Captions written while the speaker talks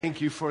Thank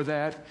you for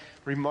that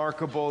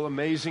remarkable,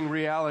 amazing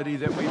reality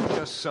that we've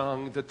just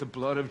sung, that the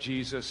blood of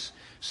Jesus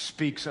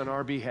speaks on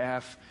our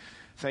behalf.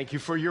 Thank you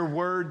for your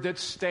word that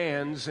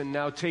stands, and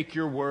now take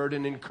your word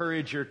and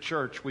encourage your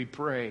church, we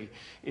pray,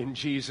 in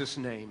Jesus'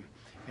 name.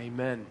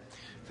 Amen.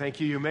 Thank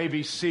you. You may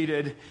be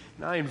seated.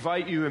 And I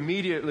invite you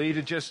immediately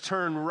to just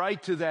turn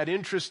right to that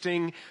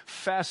interesting,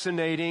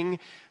 fascinating,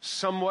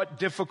 somewhat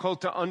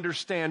difficult to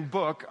understand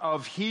book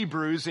of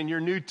Hebrews in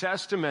your New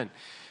Testament.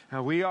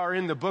 Now, we are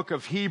in the book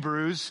of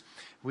Hebrews.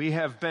 We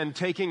have been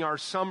taking our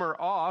summer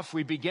off.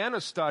 We began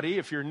a study,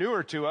 if you're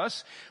newer to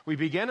us, we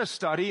began a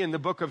study in the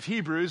book of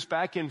Hebrews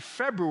back in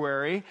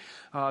February.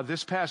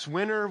 This past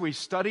winter, we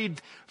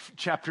studied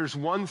chapters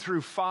 1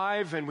 through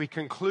 5, and we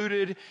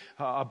concluded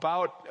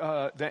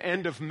about the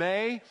end of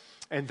May.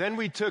 And then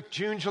we took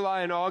June,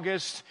 July, and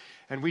August,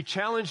 and we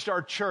challenged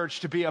our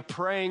church to be a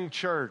praying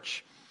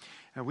church.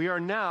 And we are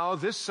now,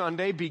 this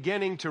Sunday,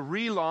 beginning to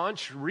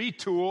relaunch,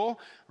 retool,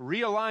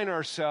 realign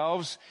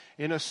ourselves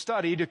in a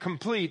study to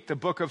complete the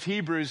book of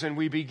Hebrews. And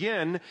we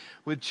begin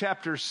with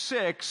chapter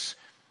 6,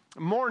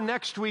 more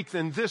next week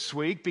than this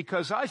week,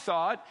 because I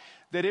thought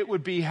that it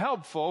would be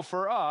helpful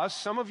for us.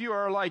 Some of you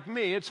are like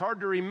me. It's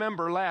hard to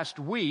remember last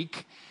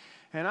week.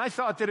 And I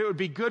thought that it would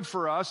be good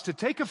for us to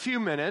take a few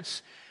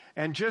minutes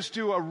and just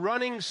do a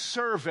running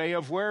survey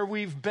of where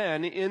we've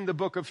been in the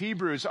book of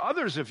Hebrews.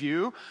 Others of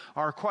you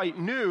are quite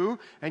new,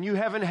 and you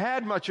haven't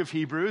had much of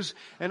Hebrews.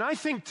 And I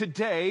think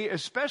today,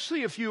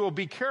 especially if you will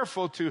be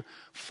careful to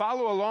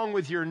follow along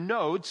with your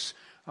notes,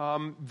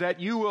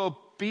 that you will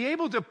be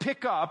able to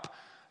pick up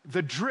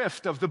the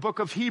drift of the book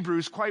of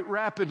Hebrews quite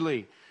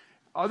rapidly.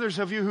 Others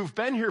of you who've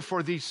been here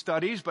for these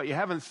studies, but you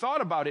haven't thought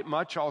about it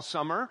much all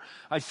summer,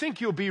 I think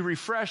you'll be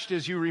refreshed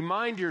as you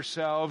remind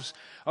yourselves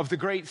of the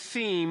great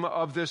theme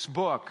of this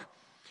book.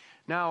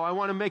 Now, I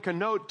want to make a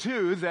note,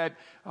 too, that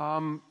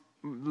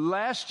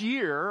last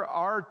year,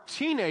 our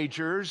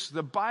teenagers,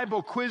 the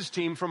Bible quiz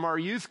team from our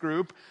youth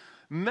group,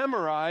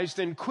 memorized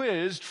and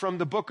quizzed from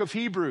the book of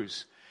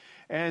Hebrews.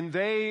 And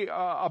they,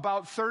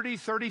 about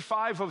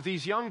 35 of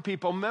these young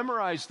people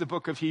memorized the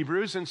book of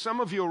Hebrews. And some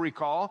of you will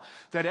recall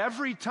that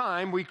every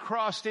time we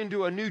crossed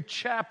into a new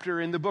chapter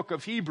in the book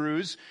of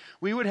Hebrews,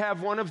 we would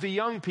have one of the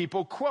young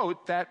people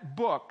quote that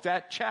book,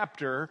 that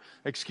chapter,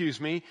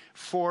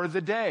 for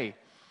the day.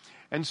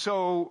 And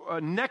so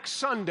next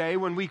Sunday,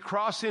 when we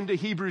cross into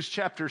Hebrews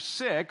chapter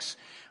 6,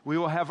 we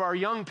will have our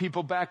young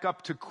people back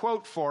up to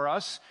quote for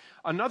us.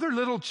 Another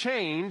little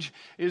change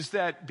is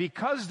that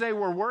because they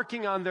were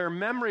working on their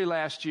memory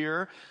last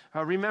year,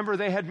 remember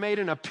they had made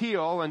an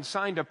appeal and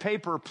signed a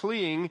paper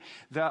pleading,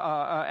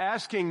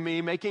 asking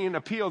me, making an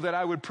appeal that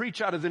I would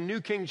preach out of the New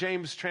King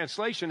James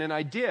translation, and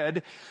I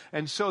did.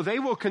 And so they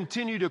will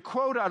continue to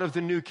quote out of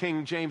the New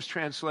King James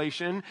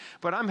translation,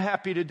 but I'm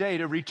happy today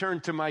to return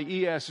to my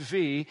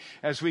ESV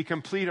as we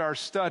complete our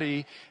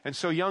study. And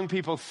so young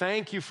people,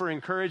 thank you for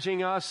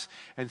encouraging us,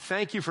 and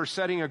thank you for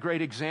setting a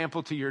great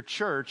example to your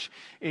church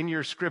in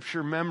your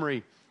scripture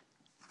memory.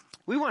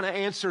 We want to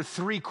answer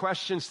 3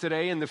 questions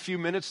today in the few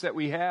minutes that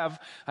we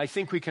have. I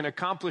think we can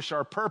accomplish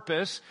our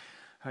purpose.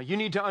 You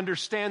need to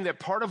understand that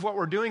part of what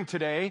we're doing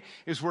today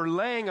is we're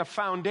laying a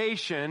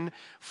foundation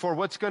for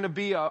what's going to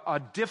be a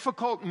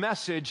difficult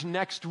message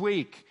next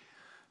week.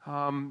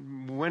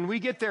 When we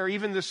get there,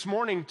 even this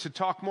morning, to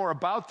talk more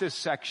about this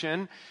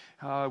section,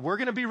 we're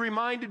going to be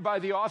reminded by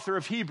the author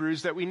of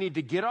Hebrews that we need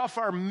to get off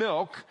our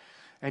milk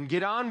and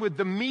get on with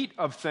the meat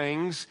of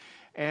things.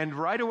 And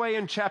right away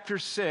in chapter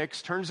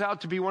 6 turns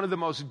out to be one of the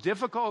most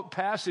difficult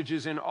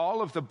passages in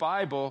all of the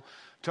Bible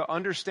to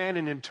understand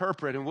and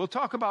interpret. And we'll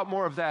talk about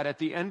more of that at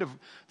the end of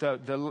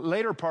the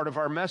later part of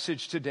our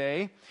message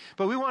today.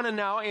 But we want to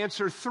now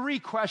answer 3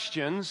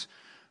 questions.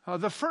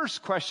 The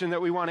first question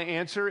that we want to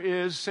answer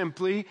is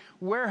simply,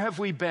 where have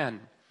we been?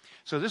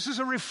 So this is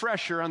a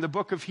refresher on the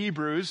book of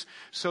Hebrews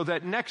so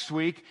that next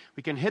week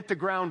we can hit the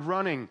ground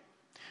running.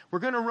 We're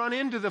going to run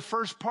into the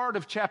first part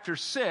of chapter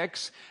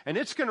 6, and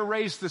it's going to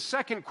raise the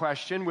second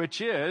question,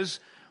 which is,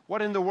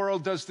 what in the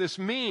world does this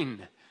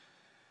mean?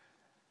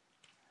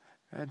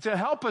 And to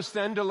help us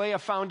then to lay a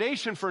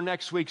foundation for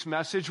next week's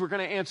message, we're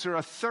going to answer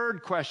a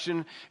third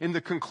question in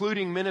the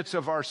concluding minutes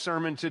of our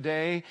sermon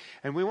today.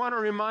 And we want to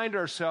remind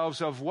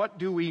ourselves of what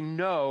do we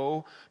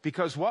know,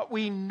 because what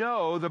we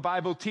know the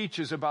Bible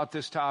teaches about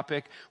this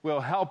topic will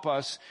help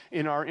us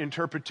in our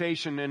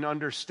interpretation and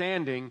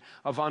understanding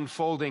of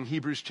unfolding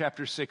Hebrews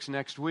chapter 6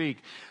 next week.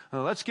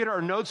 Let's get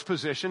our notes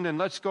positioned and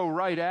let's go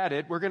right at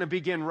it. We're going to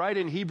begin right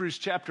in Hebrews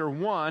chapter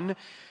 1.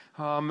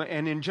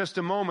 And in just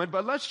a moment,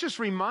 but let's just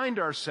remind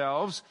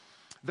ourselves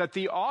that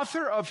the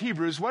author of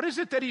Hebrews, what is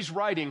it that he's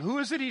writing? Who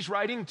is it he's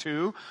writing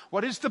to?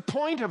 What is the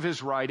point of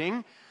his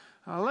writing?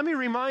 Let me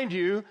remind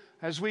you,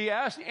 as we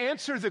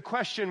answer the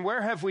question,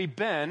 where have we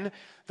been,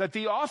 that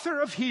the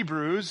author of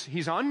Hebrews,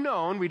 he's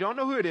unknown, we don't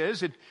know who it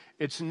is,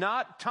 it's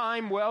not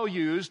time well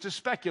used to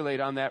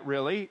speculate on that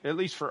really, at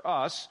least for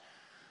us.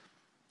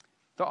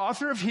 The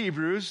author of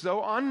Hebrews,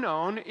 though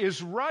unknown,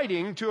 is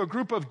writing to a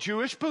group of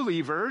Jewish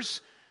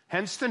believers,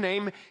 hence the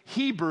name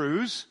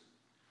Hebrews.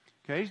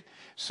 Okay?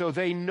 So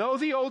they know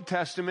the Old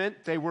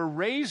Testament. They were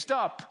raised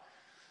up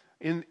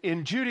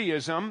in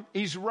Judaism.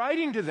 He's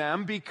writing to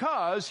them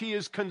because he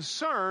is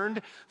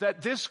concerned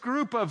that this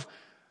group of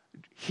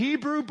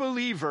Hebrew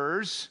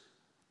believers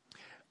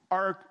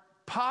are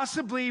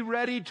possibly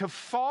ready to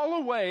fall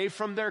away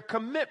from their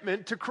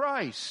commitment to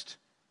Christ.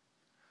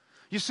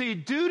 You see,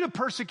 due to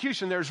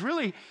persecution, there's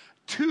really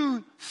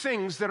two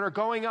things that are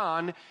going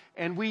on,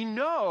 and we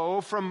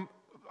know from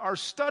our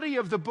study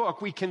of the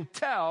book, we can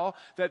tell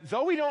that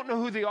though we don't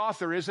know who the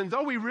author is, and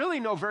though we really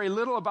know very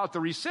little about the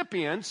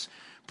recipients,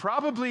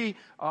 probably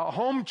a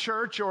home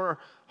church or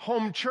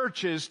home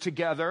churches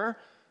together,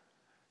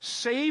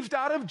 saved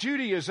out of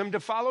Judaism to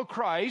follow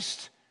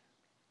Christ.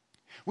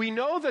 We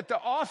know that the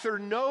author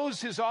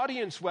knows his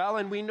audience well,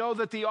 and we know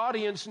that the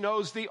audience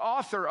knows the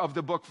author of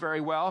the book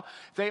very well.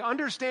 They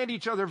understand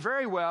each other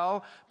very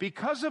well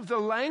because of the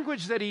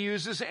language that he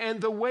uses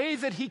and the way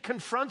that he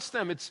confronts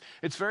them. It's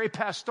very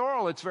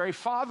pastoral. It's very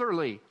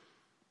fatherly.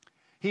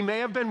 He may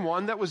have been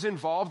one that was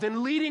involved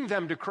in leading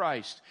them to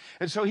Christ.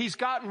 And so he's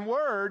gotten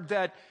word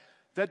that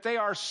they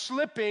are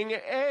slipping,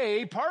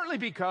 partly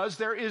because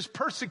there is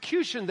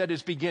persecution that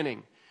is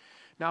beginning.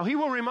 Now, he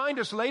will remind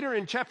us later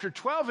in chapter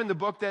 12 in the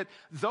book that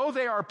though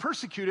they are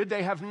persecuted,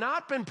 they have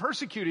not been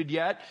persecuted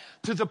yet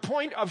to the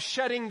point of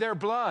shedding their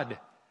blood.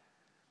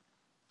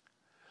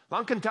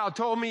 Lankantau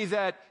told me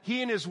that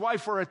he and his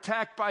wife were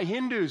attacked by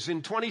Hindus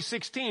in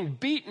 2016,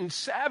 beaten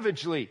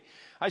savagely.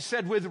 I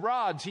said, with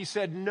rods. He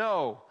said,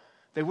 no.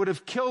 They would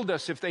have killed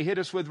us if they hit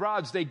us with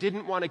rods. They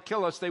didn't want to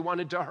kill us. They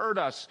wanted to hurt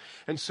us.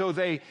 And so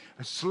they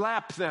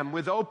slapped them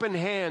with open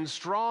hands,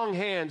 strong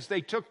hands.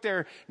 They took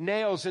their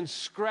nails and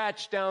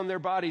scratched down their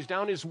bodies,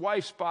 down his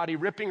wife's body,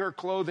 ripping her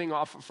clothing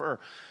off of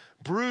her,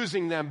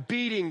 bruising them,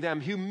 beating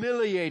them,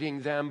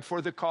 humiliating them for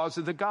the cause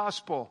of the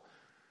gospel.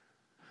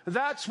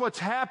 That's what's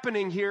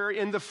happening here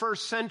in the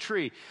first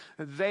century.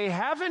 They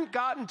haven't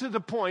gotten to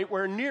the point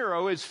where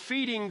Nero is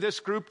feeding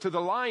this group to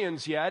the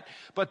lions yet,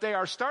 but they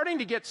are starting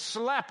to get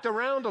slapped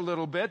around a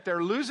little bit.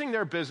 They're losing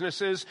their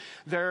businesses.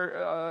 They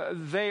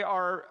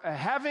are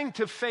having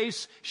to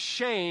face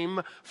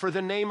shame for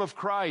the name of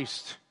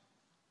Christ.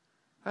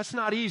 That's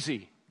not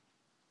easy.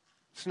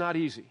 It's not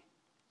easy.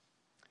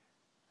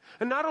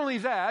 And not only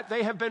that,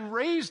 they have been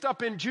raised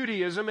up in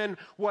Judaism, and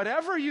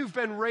whatever you've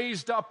been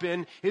raised up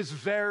in is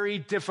very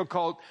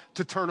difficult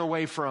to turn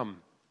away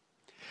from.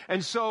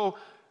 And so,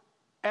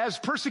 as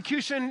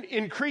persecution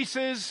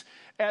increases,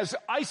 as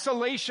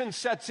isolation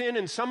sets in,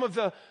 and some of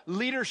the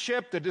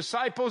leadership, the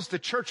disciples, the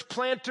church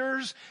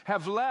planters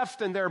have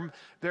left, and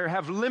they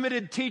have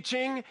limited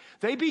teaching,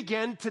 they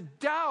begin to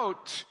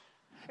doubt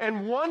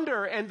and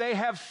wonder, and they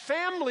have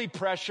family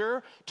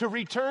pressure to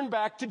return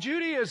back to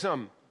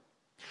Judaism.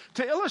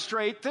 To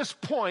illustrate this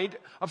point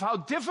of how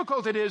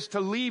difficult it is to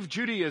leave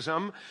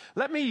Judaism,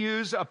 let me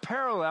use a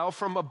parallel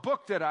from a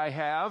book that I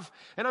have,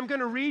 and I'm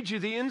going to read you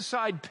the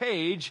inside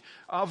page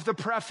of the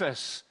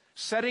preface,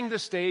 setting the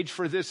stage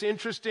for this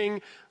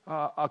interesting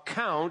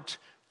account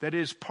that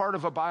is part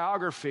of a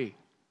biography.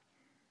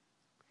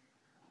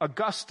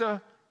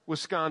 Augusta,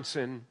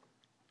 Wisconsin,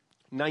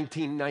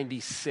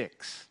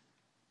 1996.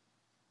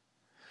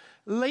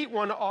 Late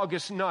one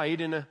August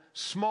night in a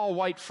small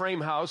white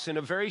frame house in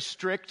a very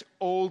strict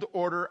old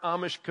order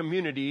Amish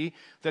community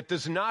that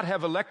does not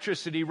have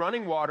electricity,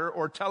 running water,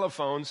 or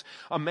telephones,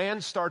 a man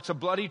starts a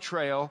bloody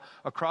trail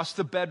across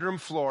the bedroom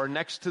floor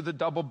next to the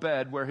double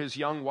bed where his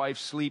young wife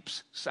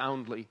sleeps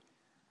soundly.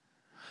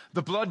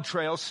 The blood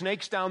trail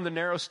snakes down the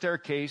narrow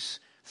staircase,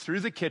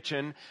 through the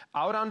kitchen,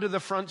 out onto the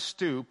front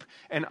stoop,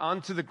 and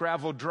onto the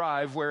gravel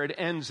drive where it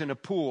ends in a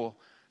pool,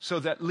 so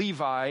that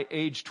Levi,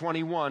 age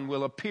 21,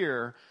 will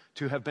appear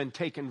to have been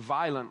taken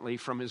violently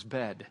from his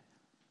bed.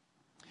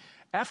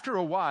 After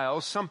a while,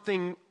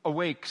 something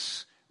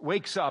wakes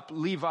up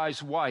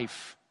Levi's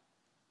wife.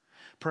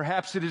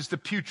 Perhaps it is the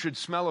putrid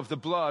smell of the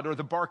blood or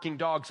the barking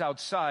dogs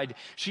outside.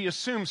 She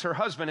assumes her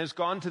husband has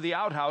gone to the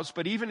outhouse,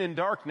 but even in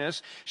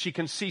darkness, she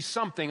can see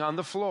something on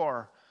the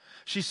floor.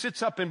 She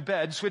sits up in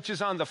bed,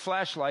 switches on the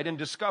flashlight, and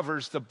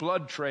discovers the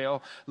blood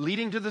trail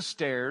leading to the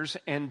stairs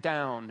and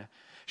down.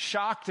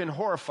 Shocked and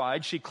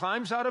horrified, she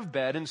climbs out of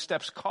bed and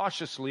steps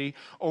cautiously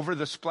over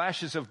the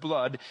splashes of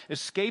blood,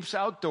 escapes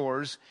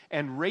outdoors,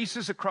 and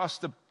races across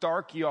the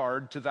dark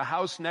yard to the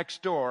house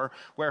next door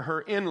where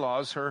her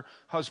in-laws, her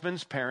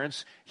husband's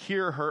parents,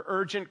 hear her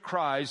urgent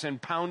cries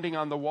and pounding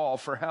on the wall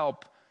for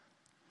help.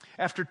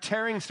 After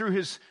tearing through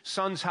his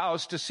son's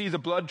house to see the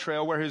blood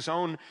trail with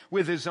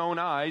his own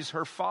eyes,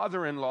 her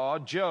father-in-law,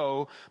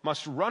 Joe,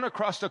 must run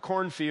across the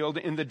cornfield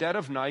in the dead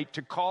of night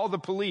to call the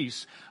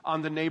police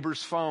on the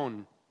neighbor's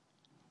phone.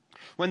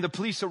 When the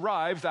police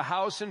arrive, the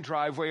house and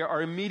driveway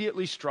are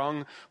immediately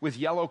strung with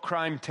yellow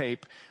crime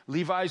tape.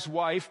 Levi's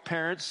wife,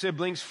 parents,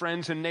 siblings,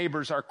 friends, and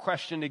neighbors are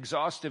questioned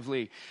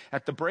exhaustively.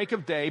 At the break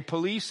of day,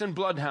 police and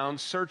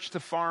bloodhounds search the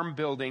farm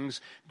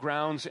buildings,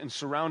 grounds, and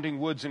surrounding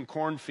woods and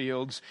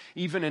cornfields.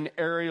 Even an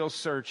aerial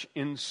search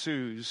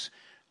ensues.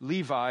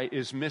 Levi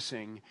is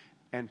missing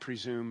and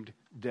presumed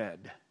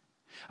dead.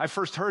 I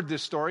first heard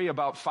this story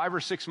about 5 or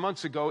 6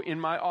 months ago in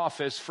my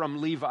office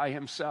from Levi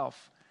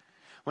himself,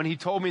 when he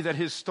told me that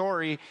his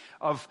story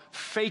of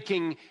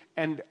faking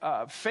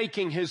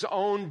his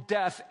own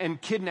death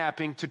and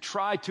kidnapping to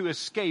try to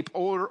escape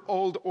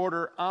old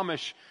order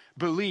Amish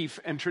belief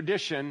and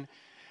tradition.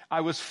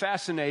 I was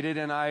fascinated,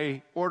 and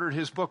I ordered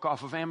his book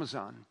off of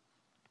Amazon.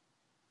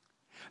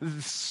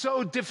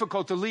 So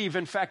difficult to leave.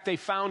 In fact, they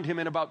found him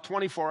in about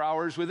 24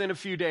 hours. Within a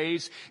few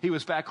days, he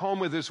was back home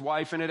with his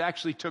wife, and it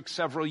actually took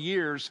several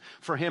years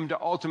for him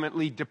to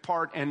ultimately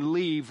depart and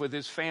leave with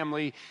his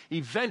family.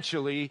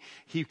 Eventually,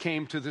 he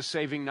came to the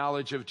saving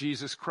knowledge of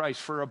Jesus Christ.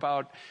 For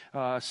about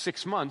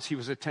 6 months, he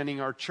was attending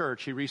our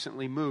church. He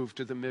recently moved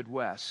to the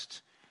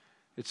Midwest.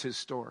 It's his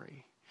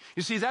story.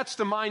 You see, that's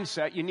the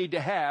mindset you need to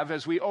have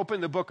as we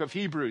open the book of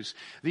Hebrews.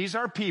 These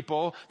are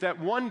people that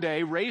one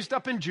day raised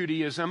up in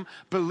Judaism,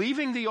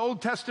 believing the Old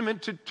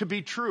Testament to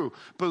be true,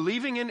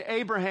 believing in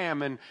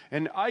Abraham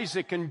and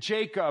Isaac and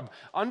Jacob,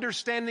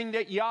 understanding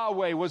that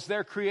Yahweh was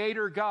their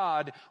creator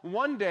God.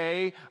 One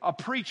day, a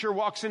preacher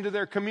walks into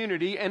their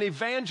community, an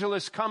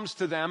evangelist comes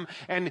to them,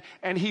 and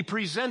he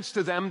presents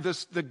to them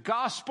the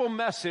gospel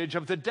message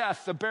of the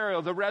death, the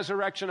burial, the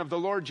resurrection of the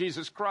Lord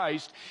Jesus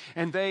Christ,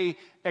 and they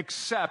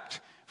accept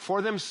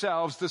for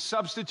themselves the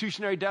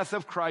substitutionary death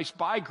of Christ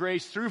by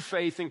grace through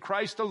faith in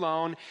Christ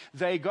alone.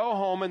 They go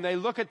home and they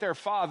look at their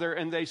father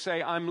and they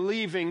say, I'm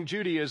leaving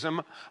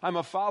Judaism. I'm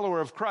a follower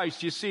of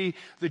Christ. You see,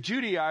 the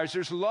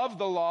Judaizers loved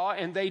the law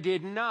and they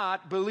did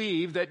not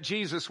believe that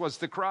Jesus was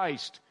the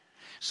Christ.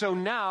 So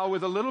now,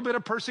 with a little bit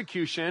of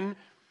persecution,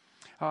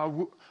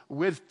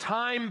 with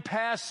time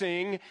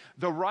passing,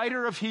 the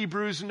writer of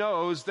Hebrews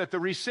knows that the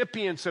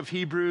recipients of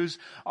Hebrews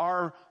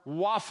are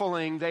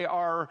waffling. They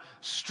are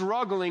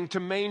struggling to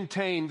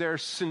maintain their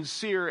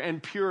sincere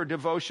and pure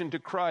devotion to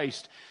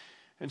Christ.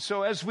 And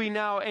so as we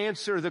now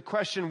answer the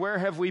question, where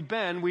have we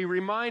been? We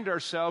remind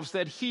ourselves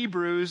that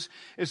Hebrews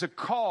is a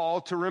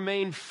call to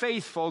remain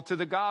faithful to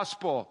the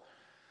gospel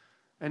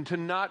and to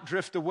not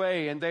drift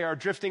away. And they are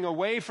drifting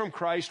away from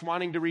Christ,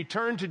 wanting to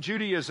return to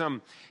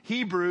Judaism.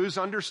 Hebrews,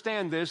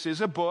 understand this,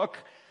 is a book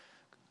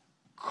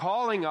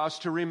calling us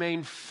to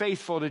remain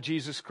faithful to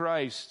Jesus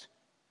Christ.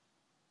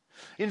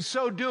 In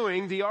so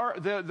doing, the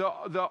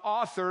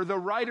author, the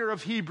writer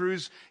of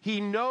Hebrews, he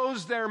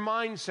knows their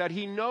mindset.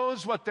 He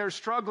knows what they're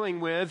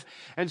struggling with.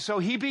 And so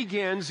he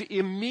begins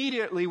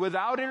immediately,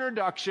 without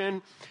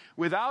introduction,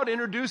 without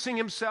introducing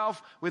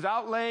himself,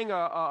 without laying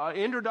an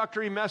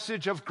introductory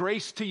message of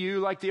grace to you,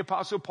 like the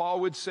Apostle Paul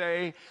would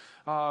say,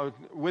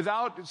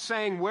 without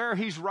saying where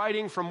he's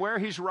writing, from where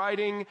he's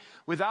writing,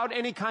 without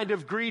any kind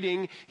of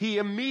greeting, he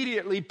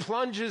immediately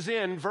plunges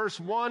in verse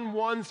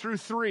 1 through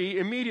 3,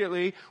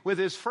 immediately with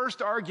his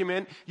first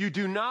argument. You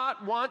do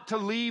not want to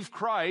leave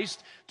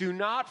Christ. Do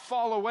not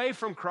fall away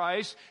from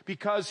Christ,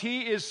 because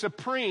he is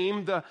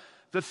supreme.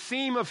 The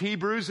theme of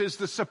Hebrews is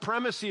the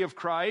supremacy of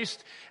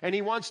Christ, and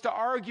he wants to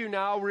argue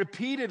now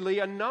repeatedly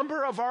a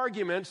number of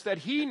arguments that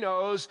he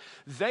knows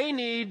they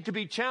need to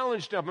be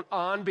challenged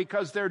on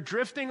because they're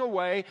drifting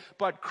away,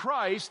 but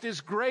Christ is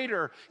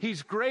greater.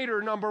 He's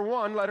greater, number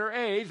one, letter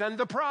A, than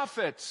the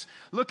prophets.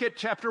 Look at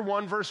chapter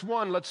 1, verse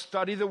 1. Let's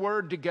study the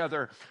word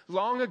together.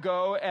 Long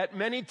ago, at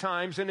many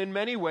times and in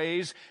many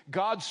ways,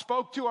 God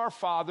spoke to our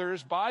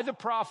fathers by the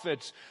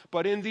prophets,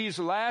 but in these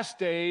last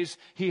days,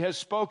 he has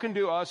spoken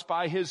to us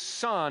by his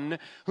Son,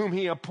 whom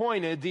he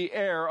appointed the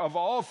heir of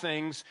all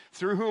things,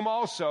 through whom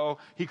also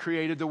he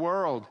created the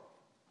world.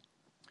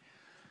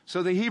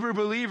 So the Hebrew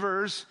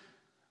believers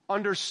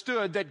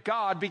understood that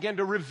God began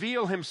to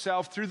reveal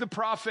himself through the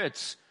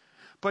prophets.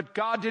 But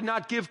God did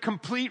not give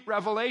complete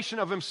revelation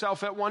of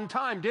himself at one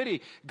time, did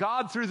he?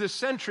 God, through the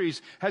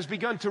centuries, has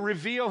begun to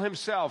reveal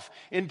himself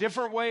in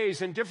different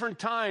ways, in different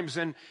times.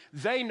 And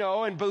they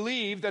know and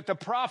believe that the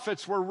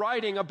prophets were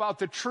writing about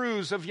the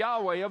truths of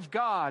Yahweh, of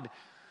God.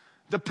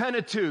 The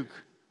Pentateuch,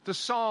 the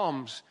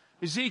Psalms,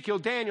 Ezekiel,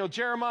 Daniel,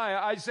 Jeremiah,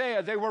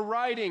 Isaiah, they were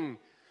writing,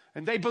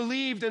 and they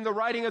believed in the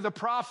writing of the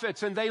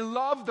prophets, and they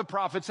loved the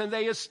prophets, and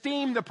they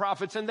esteemed the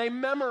prophets, and they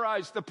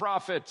memorized the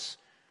prophets.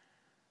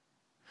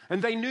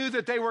 And they knew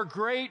that they were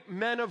great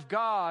men of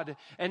God.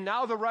 And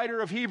now the writer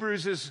of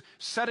Hebrews is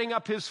setting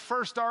up his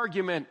first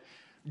argument.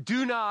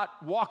 Do not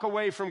walk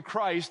away from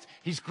Christ.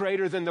 He's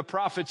greater than the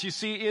prophets. You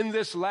see, in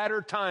this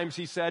latter times,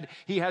 he said,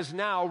 he has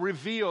now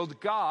revealed,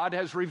 God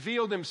has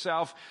revealed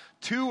himself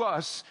to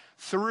us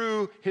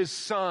through his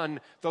Son,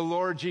 the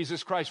Lord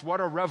Jesus Christ. What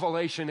a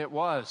revelation it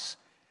was.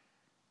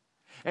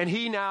 And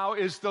he now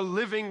is the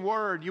living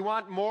word. You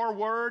want more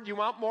word? You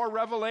want more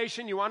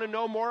revelation? You want to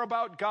know more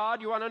about God?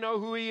 You want to know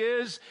who he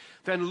is?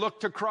 Then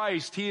look to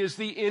Christ. He is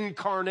the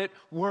incarnate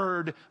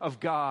word of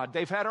God.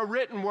 They've had a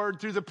written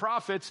word through the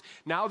prophets.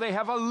 Now they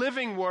have a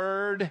living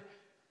word.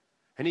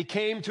 And he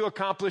came to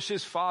accomplish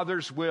his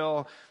Father's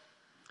will.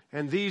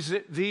 And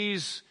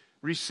these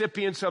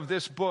recipients of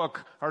this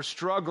book are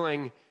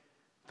struggling.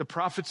 The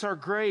prophets are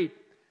great.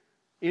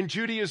 In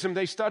Judaism,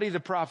 they study the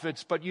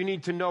prophets, but you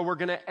need to know we're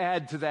going to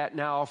add to that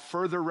now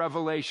further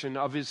revelation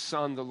of his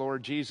Son, the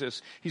Lord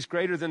Jesus. He's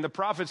greater than the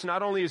prophets.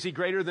 Not only is he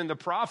greater than the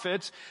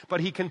prophets,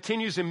 but he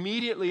continues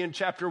immediately in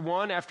chapter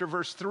 1 after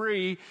verse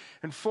 3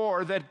 and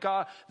 4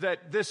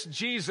 that this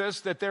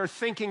Jesus that they're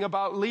thinking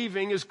about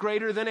leaving is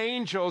greater than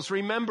angels.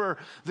 Remember,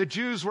 the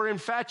Jews were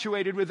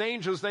infatuated with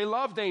angels. They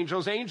loved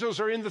angels. Angels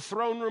are in the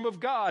throne room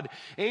of God.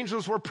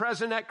 Angels were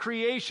present at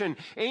creation.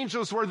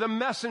 Angels were the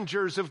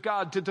messengers of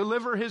God to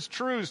deliver his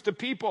truth to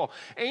people.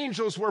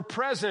 Angels were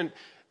present.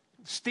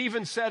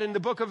 Stephen said in the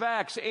book of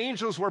Acts,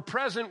 angels were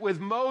present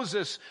with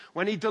Moses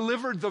when he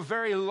delivered the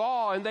very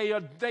law, and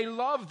they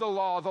loved the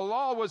law. The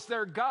law was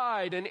their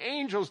guide, and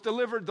angels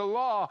delivered the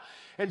law.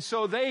 And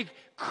so they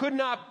could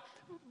not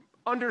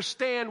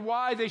understand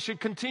why they should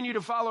continue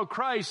to follow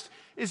Christ.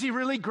 Is he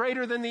really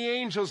greater than the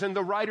angels? And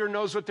the writer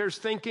knows what they're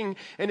thinking,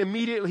 and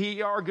immediately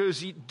he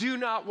argues, do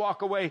not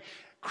walk away.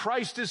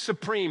 Christ is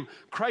supreme.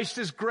 Christ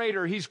is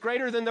greater. He's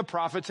greater than the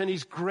prophets, and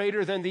he's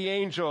greater than the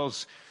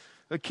angels.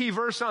 The key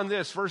verse on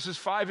this, verses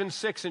 5 and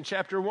 6 in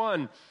chapter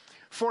 1.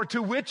 For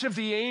to which of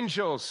the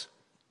angels,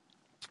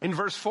 in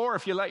verse 4,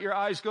 if you let your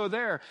eyes go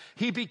there,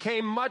 he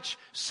became much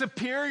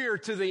superior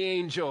to the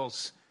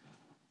angels.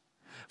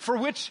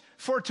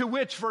 For to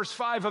which, verse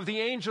 5, of the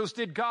angels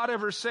did God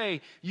ever say,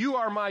 you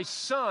are my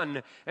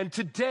son, and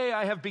today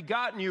I have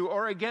begotten you?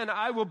 Or again,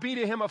 I will be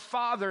to him a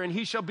father, and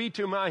he shall be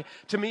to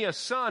me a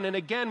son. And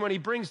again, when he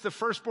brings the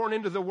firstborn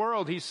into the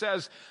world, he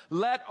says,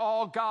 let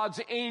all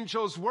God's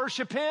angels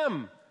worship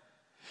him.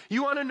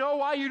 You want to know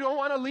why you don't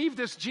want to leave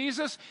this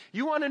Jesus?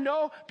 You want to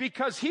know?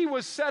 Because he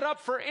was set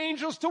up for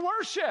angels to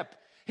worship.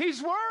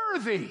 He's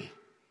worthy.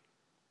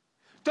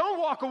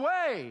 Don't walk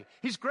away.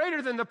 He's greater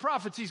than the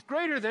prophets. He's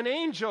greater than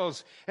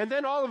angels. And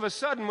then all of a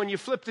sudden, when you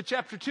flip to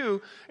chapter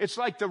 2, it's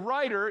like the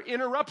writer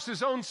interrupts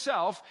his own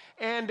self,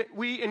 and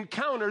we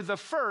encounter the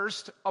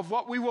first of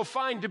what we will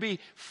find to be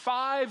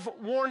 5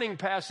 warning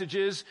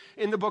passages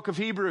in the book of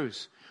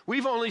Hebrews.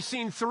 We've only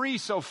seen 3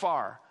 so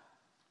far.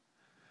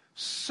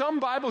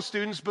 Some Bible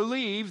students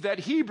believe that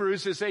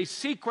Hebrews is a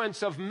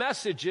sequence of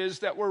messages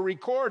that were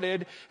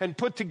recorded and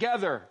put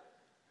together.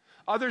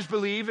 Others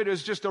believe it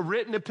is just a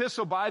written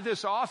epistle by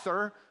this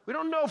author. We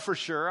don't know for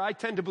sure. I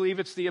tend to believe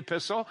it's the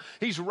epistle.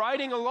 He's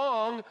writing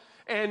along,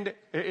 and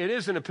it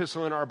is an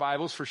epistle in our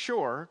Bibles for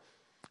sure,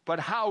 but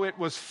how it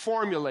was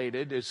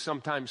formulated is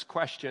sometimes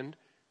questioned.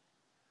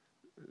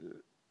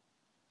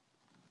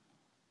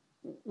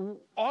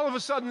 All of a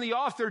sudden, the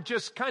author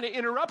just kind of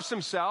interrupts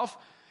himself,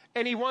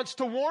 and he wants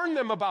to warn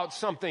them about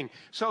something.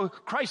 So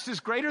Christ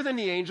is greater than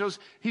the angels.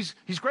 He's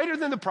greater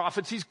than the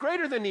prophets. He's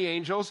greater than the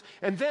angels.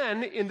 And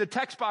then in the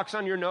text box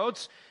on your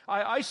notes,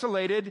 I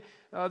isolated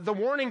the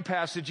warning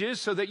passages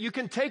so that you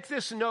can take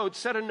this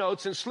set of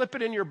notes and slip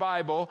it in your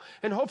Bible.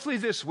 And hopefully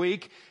this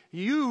week,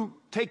 you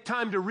take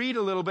time to read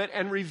a little bit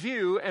and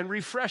review and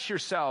refresh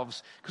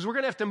yourselves, because we're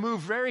going to have to move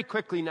very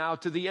quickly now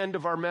to the end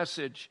of our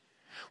message.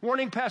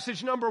 Warning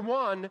passage number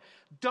 1,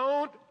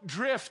 don't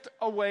drift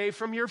away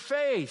from your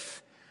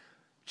faith.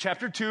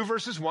 Chapter 2,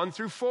 verses 1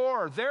 through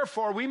 4.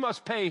 Therefore, we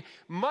must pay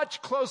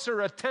much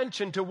closer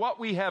attention to what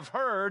we have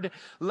heard,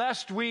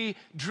 lest we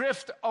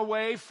drift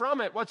away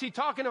from it. What's he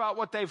talking about?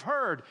 What they've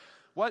heard.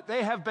 What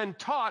they have been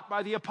taught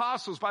by the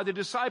apostles, by the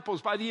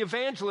disciples, by the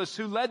evangelists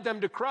who led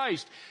them to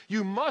Christ.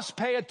 You must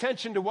pay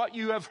attention to what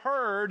you have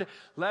heard,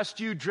 lest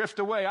you drift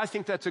away. I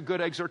think that's a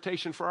good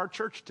exhortation for our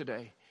church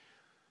today.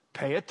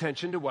 Pay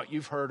attention to what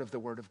you've heard of the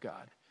Word of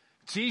God.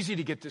 It's easy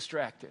to get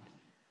distracted.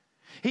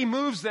 He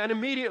moves then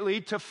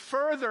immediately to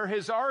further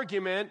his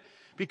argument,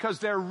 because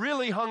they're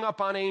really hung up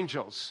on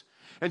angels.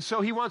 And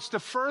so he wants to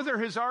further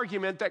his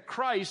argument that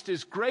Christ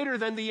is greater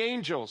than the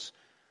angels.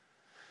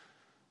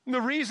 And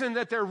the reason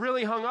that they're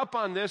really hung up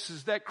on this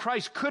is that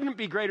Christ couldn't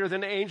be greater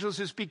than the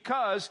angels is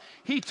because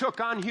he took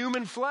on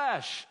human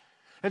flesh.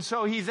 And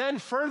so he then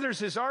furthers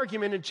his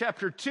argument in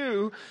chapter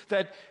 2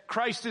 that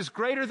Christ is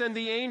greater than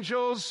the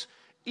angels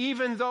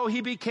even though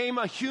he became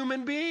a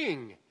human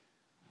being.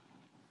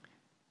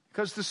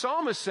 Because the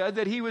psalmist said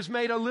that he was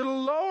made a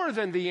little lower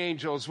than the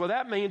angels. Well,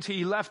 that means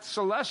he left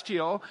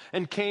celestial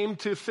and came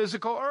to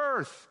physical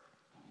earth.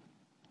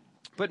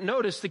 But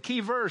notice the key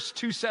verse,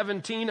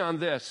 2:17 on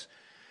this.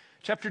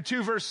 Chapter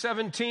 2, verse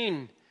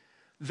 17.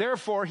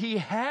 Therefore, he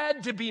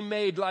had to be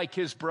made like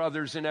his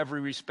brothers in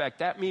every respect.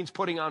 That means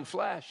putting on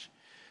flesh.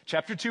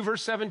 Chapter 2,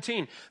 verse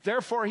 17.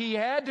 Therefore, he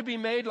had to be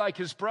made like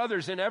his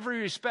brothers in every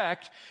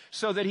respect,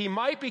 so that he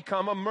might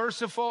become a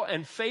merciful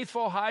and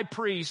faithful high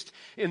priest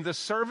in the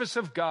service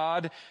of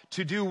God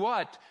to do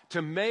what?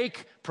 To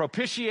make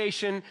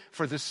propitiation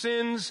for the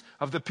sins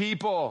of the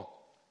people.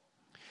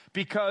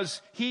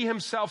 Because he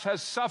himself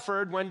has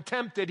suffered when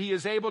tempted, he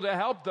is able to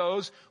help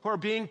those who are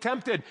being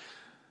tempted.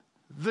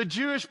 The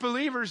Jewish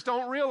believers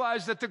don't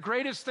realize that the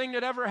greatest thing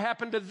that ever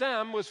happened to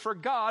them was for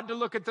God to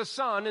look at the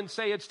Son and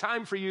say, it's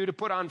time for you to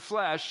put on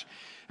flesh.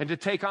 and to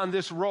take on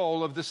this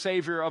role of the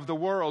Savior of the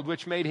world,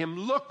 which made him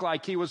look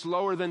like he was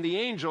lower than the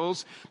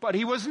angels, but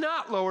he was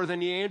not lower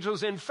than the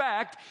angels. In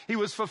fact, he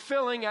was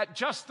fulfilling at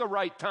just the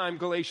right time,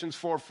 Galatians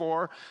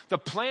 4:4, the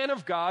plan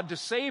of God to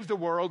save the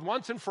world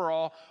once and for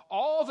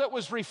all that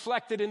was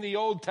reflected in the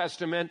Old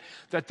Testament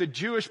that the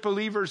Jewish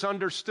believers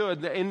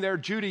understood in their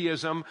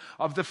Judaism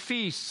of the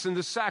feasts and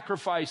the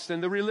sacrifice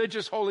and the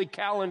religious holy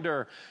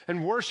calendar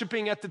and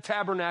worshiping at the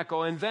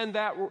tabernacle, and then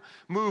that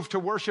move to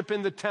worship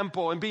in the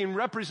temple and being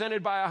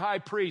represented by a high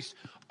priest.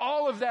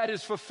 All of that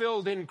is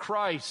fulfilled in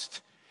Christ.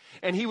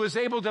 And he was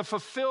able to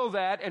fulfill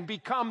that and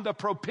become the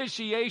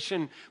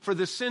propitiation for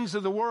the sins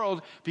of the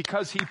world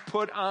because he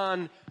put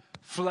on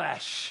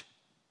flesh.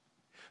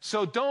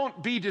 So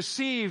don't be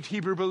deceived,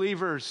 Hebrew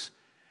believers.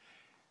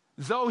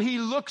 Though he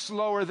looks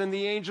lower than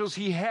the angels,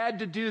 he had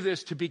to do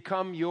this to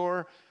become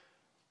your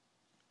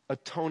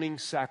atoning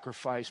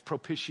sacrifice,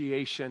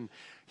 propitiation.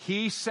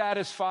 He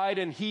satisfied,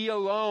 and he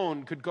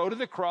alone could go to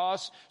the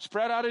cross,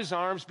 spread out his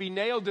arms, be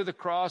nailed to the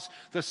cross,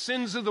 the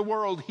sins of the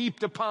world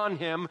heaped upon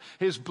him,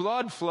 his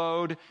blood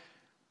flowed,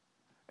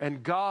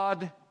 and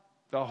God,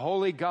 the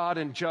holy God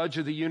and judge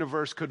of the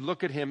universe, could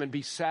look at him and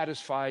be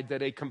satisfied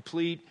that a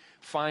complete,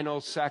 final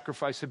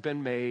sacrifice had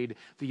been made.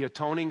 The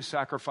atoning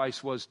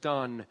sacrifice was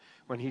done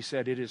when he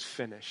said, "It is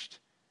finished."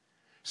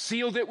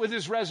 Sealed it with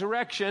his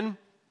resurrection.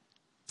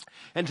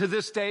 And to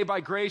this day, by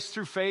grace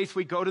through faith,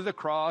 we go to the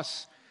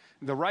cross.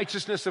 The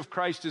righteousness of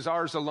Christ is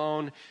ours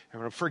alone,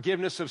 and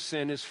forgiveness of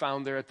sin is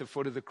found there at the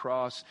foot of the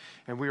cross.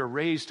 And we are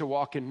raised to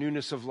walk in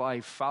newness of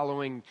life,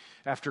 following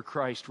after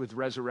Christ with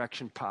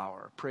resurrection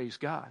power. Praise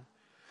God.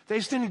 They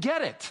just didn't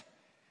get it.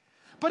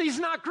 But he's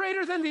not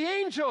greater than the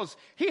angels.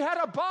 He had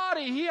a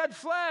body. He had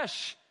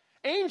flesh.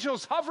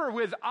 Angels hover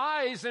with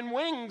eyes and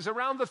wings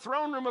around the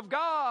throne room of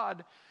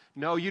God.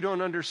 No, you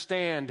don't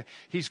understand.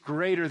 He's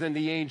greater than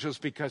the angels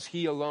because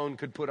he alone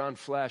could put on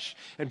flesh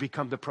and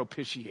become the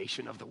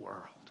propitiation of the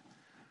world.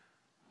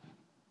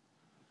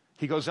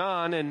 He goes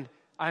on, and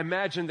I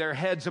imagine their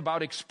heads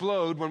about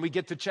explode when we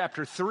get to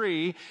chapter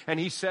 3, and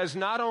he says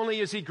not only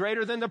is he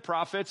greater than the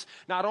prophets,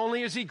 not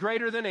only is he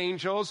greater than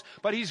angels,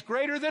 but he's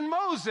greater than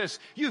Moses.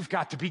 You've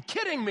got to be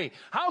kidding me.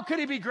 How could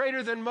he be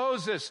greater than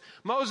Moses?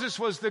 Moses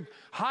was the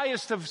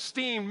highest of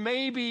esteem,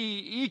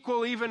 maybe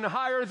equal, even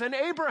higher than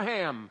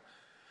Abraham.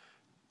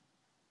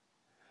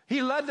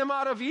 He led them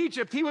out of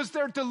Egypt. He was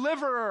their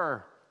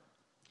deliverer.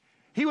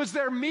 He was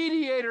their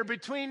mediator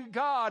between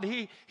God.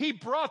 He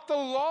brought the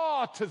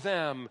law to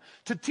them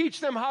to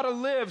teach them how to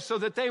live so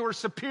that they were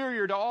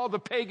superior to all the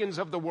pagans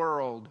of the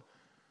world.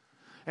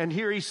 And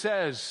here he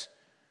says,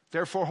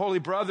 therefore, holy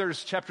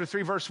brothers, chapter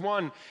 3, verse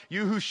 1,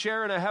 you who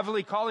share in a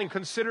heavenly calling,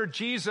 consider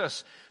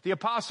Jesus, the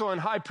apostle and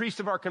high priest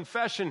of our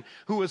confession,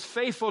 who was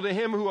faithful to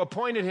him who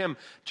appointed him,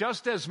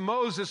 just as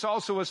Moses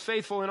also was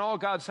faithful in all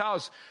God's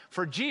house.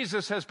 For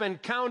Jesus has been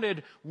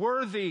counted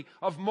worthy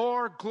of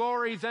more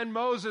glory than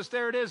Moses.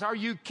 There it is. Are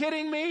you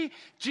kidding me?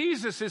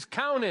 Jesus is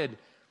counted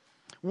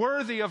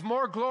worthy of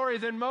more glory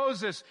than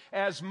Moses,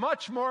 as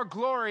much more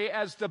glory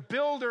as the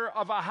builder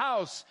of a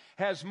house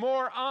has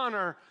more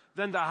honor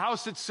than the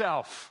house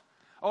itself.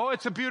 Oh,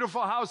 it's a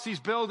beautiful house he's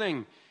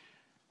building,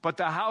 but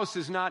the house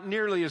is not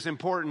nearly as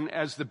important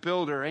as the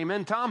builder.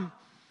 Amen, Tom?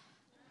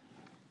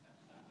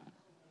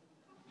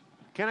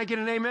 Can I get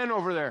an amen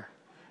over there?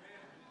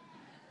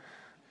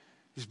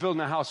 He's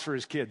building a house for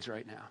his kids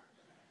right now.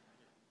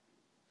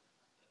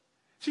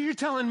 So you're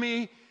telling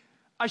me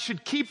I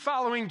should keep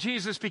following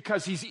Jesus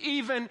because he's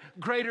even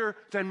greater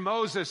than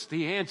Moses?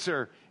 The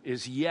answer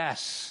is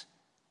yes.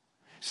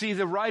 See,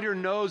 the writer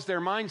knows their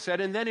mindset,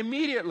 and then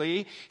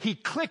immediately he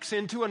clicks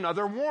into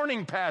another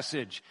warning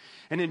passage.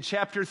 And in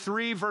chapter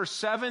 3, verse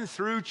 7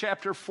 through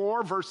chapter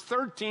 4, verse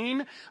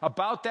 13,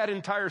 about that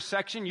entire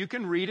section, you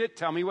can read it.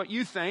 Tell me what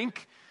you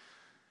think.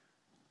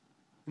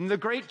 And the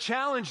great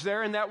challenge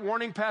there in that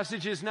warning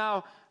passage is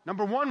now,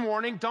 number 1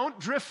 warning, don't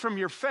drift from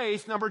your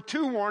faith. Number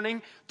 2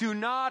 warning, do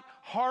not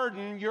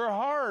harden your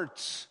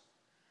hearts.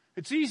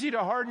 It's easy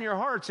to harden your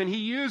hearts, and he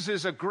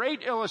uses a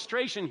great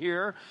illustration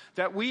here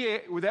that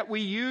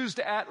we used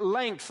at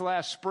length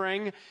last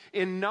spring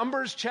in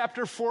Numbers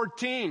chapter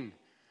 14.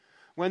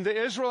 When the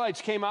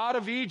Israelites came out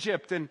of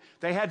Egypt and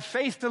they had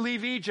faith to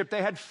leave Egypt,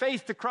 they had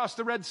faith to cross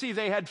the Red Sea,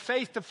 they had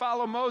faith to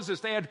follow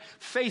Moses, they had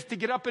faith to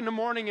get up in the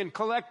morning and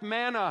collect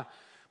manna.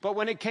 But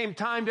when it came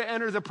time to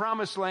enter the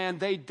promised land,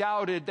 they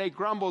doubted, they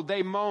grumbled,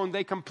 they moaned,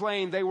 they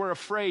complained, they were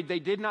afraid. They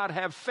did not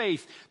have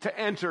faith to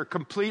enter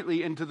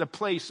completely into the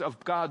place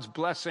of God's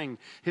blessing,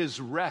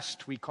 his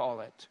rest, we call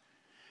it.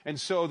 And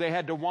so they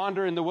had to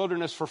wander in the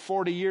wilderness for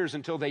 40 years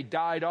until they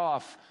died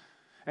off.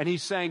 And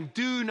he's saying,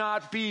 do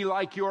not be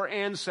like your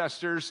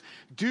ancestors.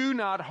 Do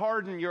not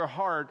harden your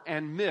heart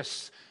and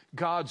miss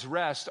God's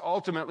rest.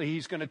 Ultimately,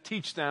 he's going to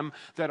teach them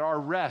that our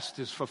rest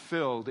is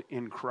fulfilled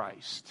in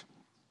Christ.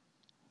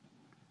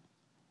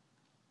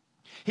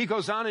 He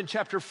goes on in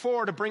chapter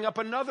 4 to bring up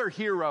another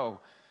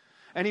hero,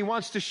 and he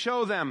wants to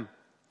show them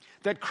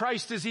that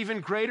Christ is even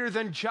greater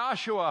than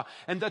Joshua,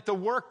 and that the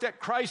work that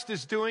Christ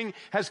is doing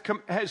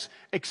has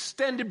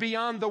extended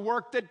beyond the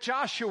work that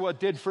Joshua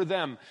did for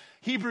them.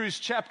 Hebrews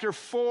chapter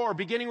 4,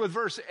 beginning with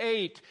verse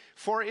 8,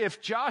 for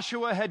if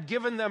Joshua had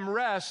given them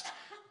rest,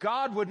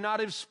 God would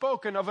not have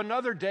spoken of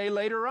another day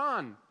later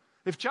on.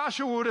 If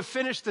Joshua would have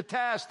finished the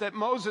task that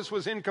Moses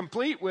was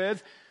incomplete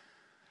with,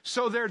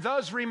 so there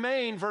does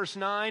remain, verse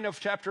 9 of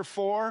chapter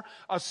 4,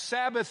 a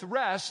Sabbath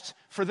rest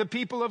for the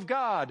people of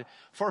God.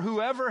 For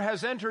whoever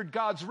has entered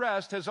God's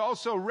rest has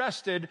also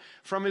rested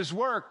from his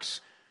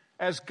works,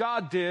 as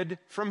God did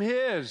from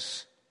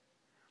his.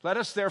 Let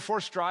us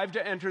therefore strive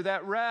to enter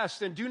that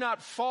rest, and do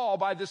not fall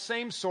by the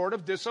same sort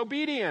of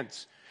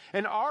disobedience.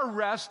 And our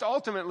rest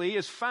ultimately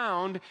is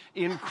found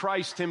in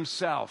Christ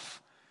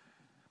himself.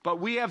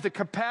 But we have the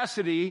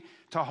capacity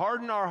to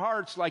harden our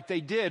hearts like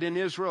they did in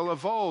Israel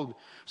of old.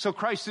 So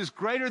Christ is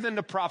greater than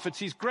the prophets.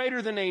 He's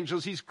greater than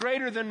angels. He's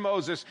greater than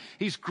Moses.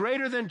 He's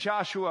greater than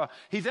Joshua.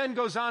 He then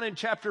goes on in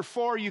chapter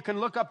 4. You can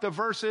look up the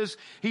verses.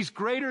 He's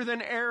greater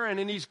than Aaron,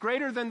 and he's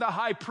greater than the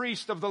high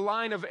priest of the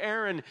line of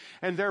Aaron.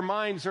 And their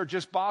minds are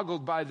just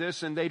boggled by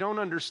this, and they don't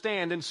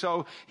understand. And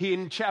so he,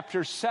 in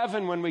chapter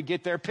 7, when we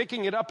get there,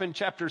 picking it up in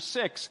chapter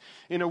 6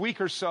 in a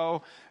week or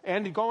so,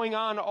 and going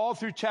on all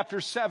through chapter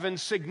 7,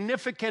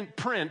 significant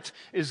print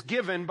is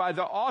given by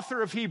the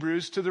author of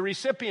Hebrews to the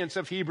recipients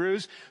of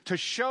Hebrews to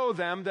show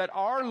them that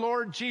our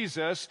Lord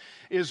Jesus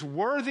is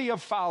worthy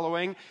of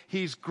following.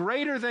 He's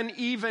greater than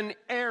even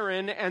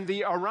Aaron and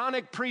the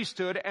Aaronic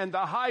priesthood and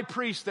the high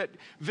priests that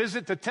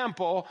visit the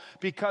temple,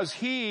 because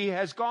he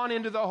has gone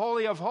into the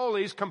Holy of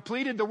Holies,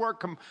 completed the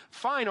work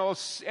final,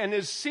 and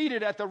is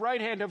seated at the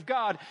right hand of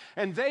God.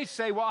 And they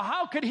say, well,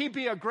 how could he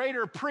be a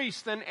greater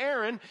priest than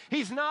Aaron?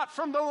 He's not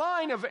from the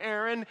line of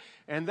Aaron.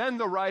 And then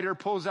the writer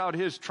pulls out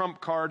his trump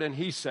card and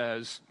he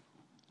says,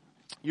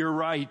 you're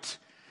right,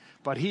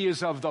 but he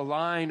is of the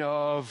line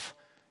of,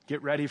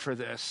 get ready for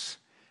this,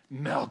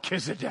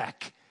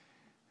 Melchizedek.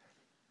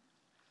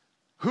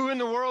 Who in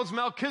the world's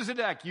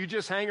Melchizedek? You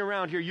just hang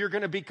around here. You're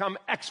going to become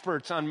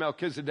experts on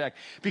Melchizedek,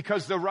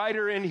 because the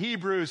writer in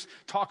Hebrews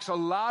talks a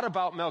lot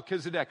about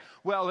Melchizedek.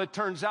 Well, it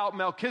turns out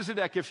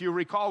Melchizedek, if you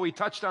recall, we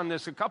touched on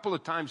this a couple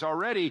of times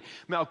already.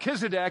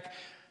 Melchizedek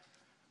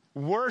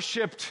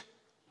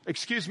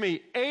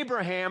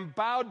Abraham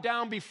bowed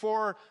down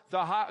before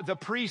the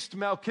priest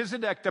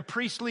Melchizedek, the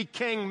priestly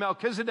king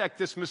Melchizedek,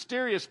 this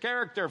mysterious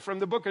character from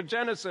the book of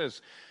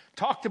Genesis,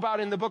 talked about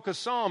in the book of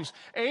Psalms.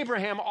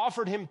 Abraham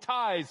offered him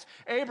tithes.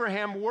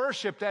 Abraham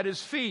worshiped at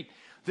his feet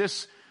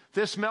this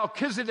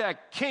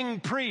Melchizedek, king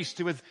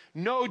priest with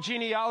no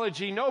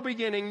genealogy, no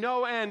beginning,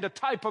 no end, a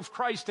type of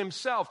Christ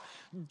himself.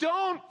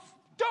 Don't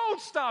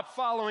stop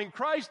following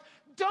Christ.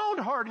 Don't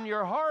harden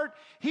your heart.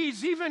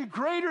 He's even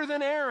greater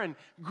than Aaron,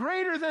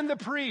 greater than the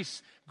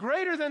priests,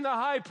 greater than the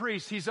high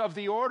priest. He's of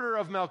the order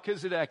of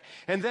Melchizedek.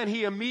 And then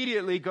he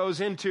immediately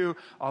goes into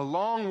a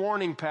long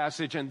warning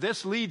passage, and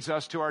this leads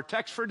us to our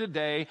text for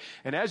today.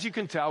 And as you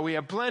can tell, we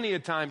have plenty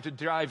of time to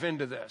dive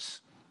into this.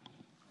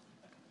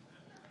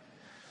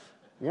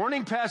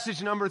 Warning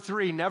passage number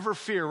 3, never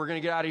fear, we're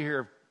going to get out of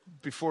here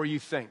before you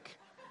think.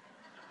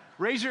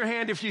 Raise your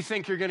hand if you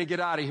think you're going to get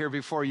out of here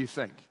before you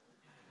think.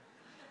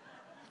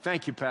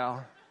 Thank you,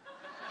 pal.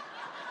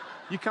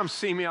 You come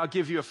see me, I'll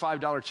give you a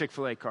 $5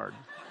 Chick-fil-A card.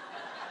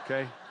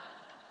 Okay?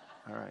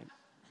 All right.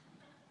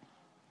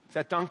 Is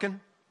that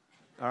Duncan?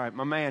 All right,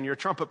 my man, you're a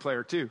trumpet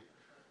player too.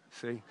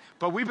 See?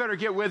 But we better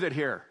get with it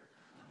here.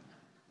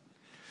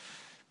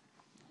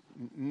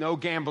 No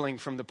gambling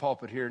from the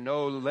pulpit here.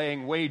 No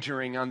laying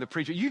wagering on the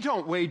preacher. You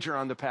don't wager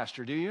on the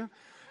pastor, do you?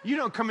 You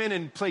don't come in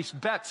and place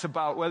bets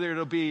about whether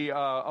it'll be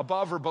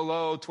above or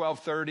below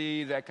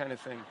 12:30, that kind of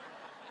thing.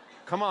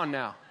 Come on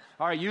now.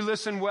 All right, you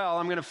listen well.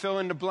 I'm going to fill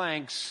in the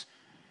blanks.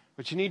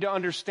 But you need to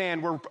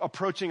understand we're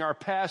approaching our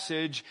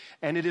passage,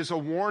 and it is a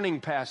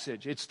warning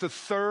passage. It's the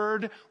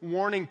third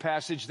warning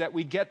passage that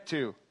we get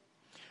to.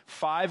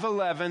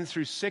 5:11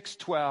 through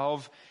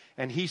 6:12,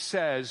 and he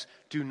says,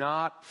 do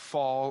not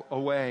fall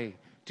away.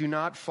 Do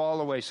not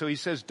fall away. So he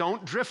says,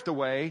 don't drift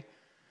away.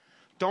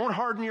 Don't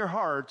harden your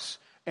hearts.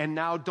 And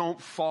now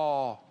don't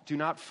fall. Do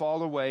not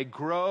fall away.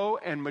 Grow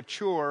and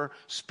mature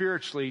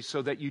spiritually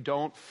so that you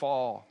don't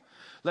fall.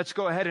 Let's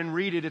go ahead and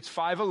read it. It's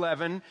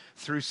 5:11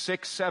 through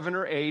 6, 7,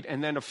 or 8,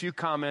 and then a few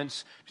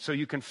comments so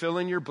you can fill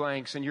in your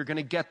blanks, and you're going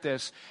to get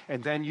this,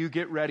 and then you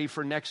get ready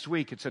for next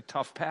week. It's a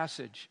tough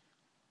passage.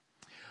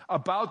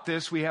 About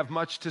this, we have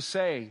much to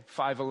say,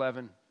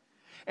 5:11,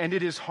 and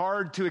it is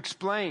hard to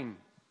explain.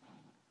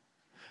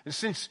 And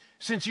since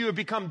you have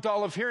become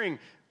dull of hearing,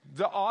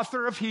 the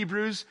author of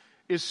Hebrews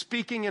is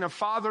speaking in a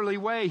fatherly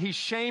way. He's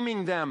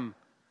shaming them.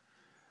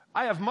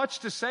 I have much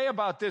to say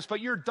about this, but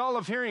you're dull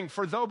of hearing.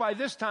 For though by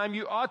this time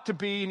you ought to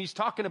be, and he's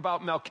talking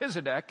about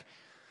Melchizedek,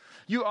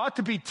 you ought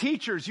to be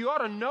teachers. You ought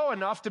to know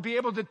enough to be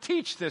able to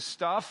teach this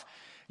stuff.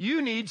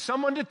 You need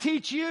someone to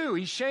teach you.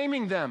 He's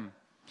shaming them.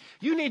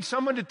 You need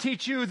someone to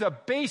teach you the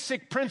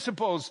basic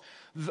principles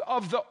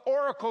of the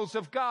oracles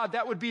of God.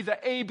 That would be the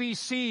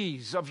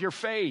ABCs of your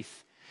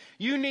faith.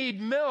 You need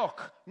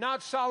milk,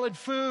 not solid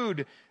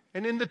food.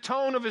 And in the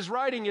tone of his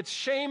writing, it's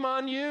shame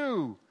on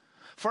you.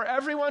 For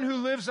everyone who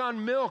lives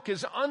on milk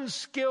is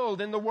unskilled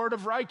in the word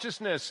of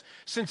righteousness,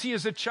 since he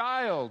is a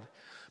child.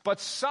 But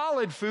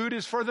solid food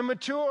is for the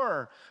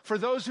mature, for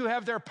those who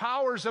have their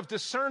powers of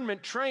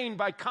discernment trained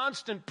by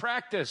constant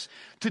practice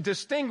to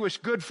distinguish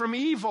good from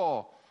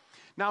evil.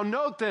 Now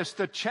note this,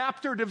 the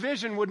chapter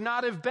division would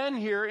not have been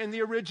here in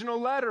the original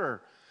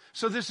letter.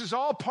 So this is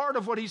all part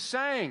of what he's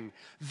saying.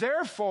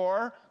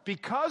 Therefore,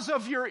 because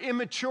of your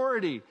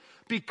immaturity,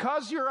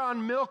 because you're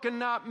on milk and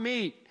not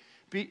meat,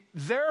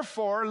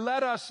 therefore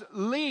let us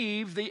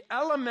leave the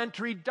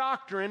elementary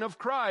doctrine of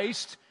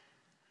Christ,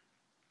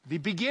 the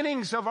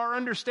beginnings of our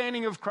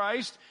understanding of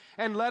Christ,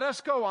 and let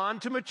us go on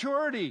to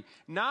maturity,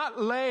 not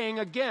laying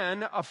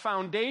again a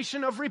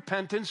foundation of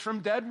repentance from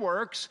dead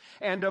works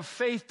and of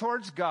faith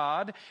towards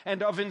God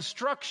and of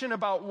instruction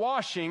about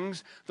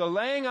washings, the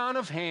laying on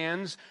of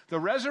hands, the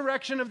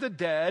resurrection of the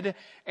dead,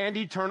 and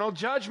eternal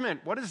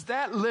judgment. What is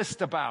that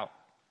list about?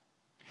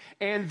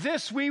 And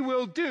this we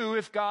will do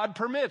if God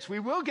permits. We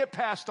will get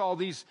past all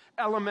these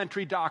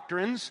elementary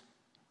doctrines.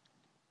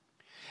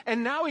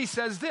 And now he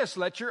says this,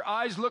 let your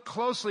eyes look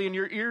closely and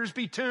your ears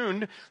be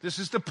tuned. This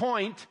is the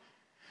point.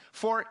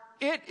 For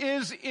it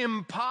is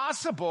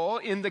impossible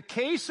in the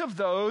case of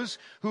those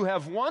who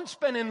have once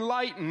been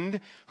enlightened,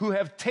 who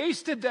have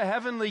tasted the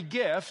heavenly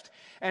gift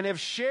and have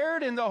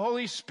shared in the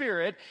Holy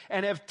Spirit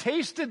and have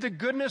tasted the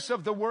goodness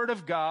of the Word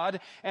of God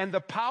and the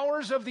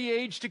powers of the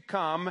age to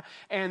come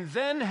and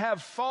then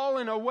have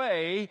fallen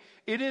away,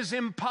 it is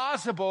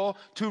impossible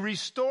to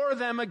restore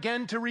them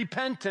again to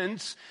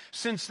repentance,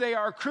 since they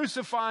are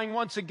crucifying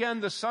once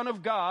again the Son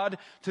of God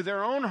to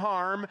their own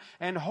harm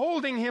and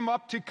holding him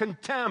up to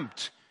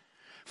contempt.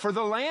 For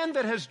the land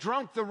that has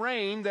drunk the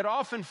rain that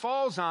often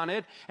falls on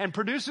it and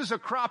produces a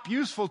crop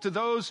useful to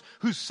those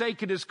whose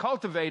sake it is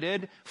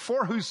cultivated,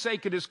 for whose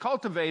sake it is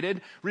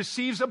cultivated,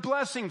 receives a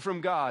blessing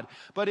from God.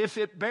 But if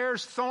it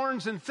bears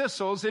thorns and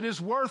thistles, it is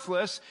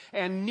worthless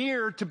and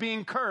near to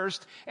being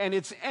cursed, and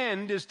its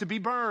end is to be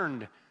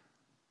burned.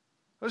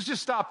 Let's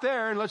just stop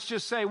there and let's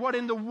just say, what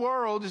in the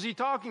world is he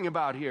talking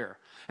about here?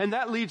 And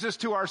that leads us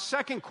to our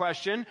second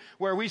question,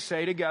 where we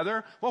say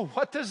together, well,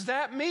 what does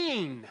that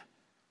mean?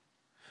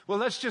 Well,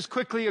 let's just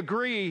quickly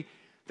agree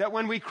that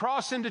when we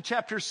cross into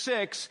chapter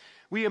 6,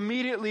 we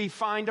immediately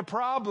find a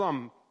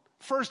problem.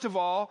 First of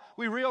all,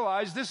 we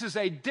realize this is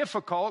a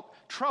difficult,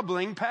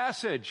 troubling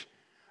passage.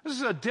 This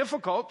is a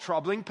difficult,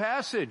 troubling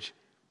passage.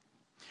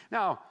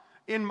 Now,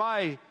 in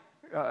my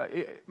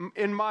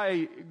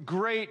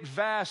great,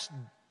 vast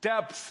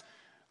depth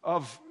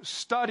of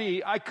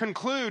study, I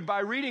conclude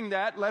by reading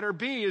that letter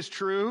B is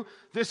true.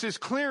 This is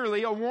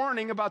clearly a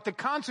warning about the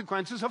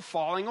consequences of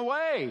falling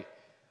away.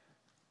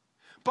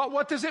 But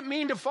what does it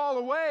mean to fall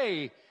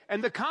away?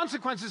 And the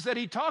consequences that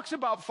he talks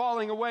about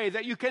falling away,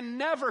 that you can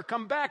never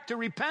come back to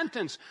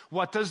repentance.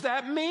 What does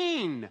that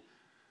mean?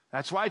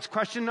 That's why it's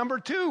question number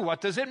 2.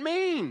 What does it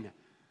mean?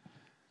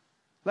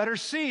 Letter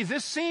C.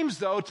 This seems,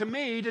 though, to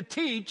me to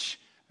teach,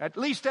 at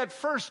least at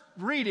first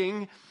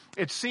reading,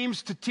 it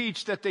seems to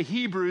teach that the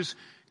Hebrews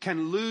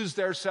can lose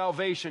their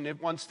salvation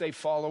once they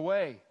fall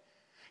away.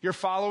 You're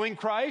following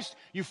Christ,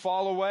 you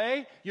fall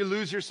away, you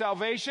lose your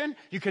salvation,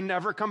 you can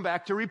never come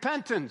back to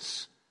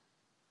repentance.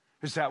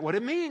 Is that what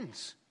it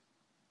means?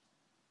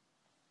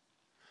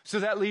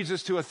 So that leads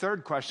us to a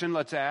third question.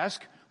 Let's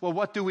ask, well,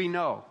 what do we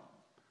know?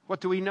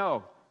 What do we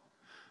know?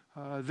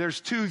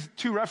 There's two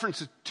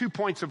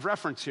points of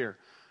reference here.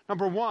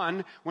 Number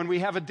one, when we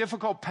have a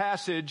difficult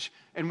passage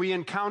and we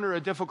encounter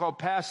a difficult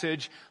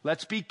passage,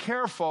 let's be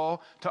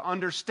careful to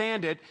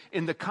understand it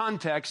in the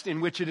context in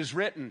which it is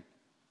written.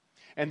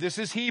 And this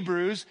is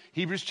Hebrews.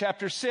 Hebrews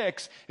chapter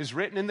 6 is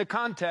written in the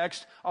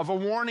context of a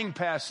warning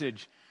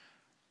passage.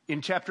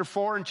 In chapter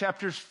 4 and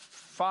chapter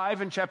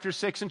 5 and chapter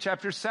 6 and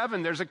chapter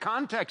 7, there's a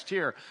context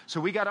here.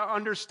 So we got to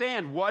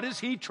understand, what is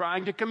he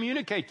trying to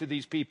communicate to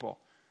these people?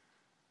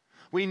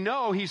 We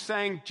know he's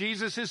saying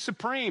Jesus is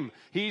supreme.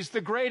 He's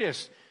the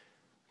greatest.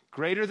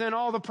 Greater than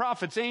all the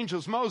prophets,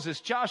 angels, Moses,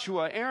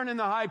 Joshua, Aaron, and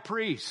the high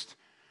priest.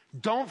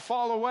 Don't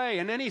fall away.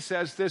 And then he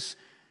says this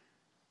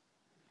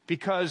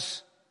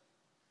because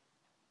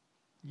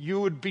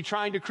you would be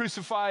trying to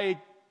crucify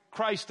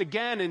Christ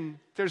again, and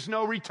there's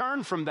no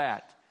return from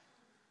that.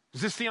 Is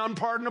this the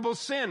unpardonable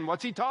sin?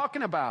 What's he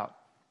talking about?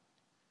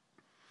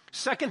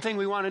 Second thing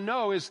we want to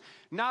know is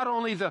not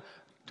only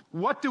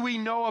what do we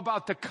know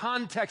about the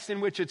context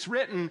in which it's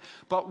written,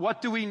 but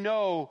what do we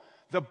know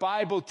the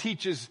Bible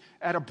teaches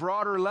at a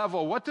broader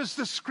level? What does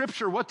the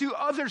Scripture, what do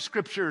other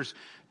Scriptures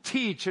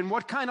teach, and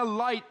what kind of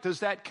light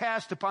does that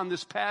cast upon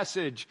this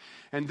passage?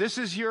 And this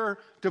is your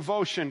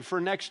devotion for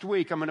next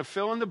week. I'm going to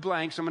fill in the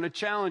blanks. I'm going to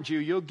challenge you.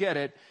 You'll get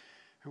it.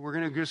 And we're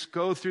going to just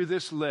go through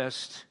this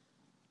list.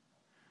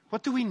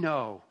 What do we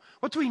know?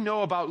 What do we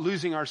know about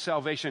losing our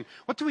salvation?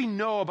 What do we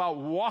know about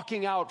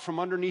walking out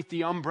from underneath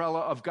the umbrella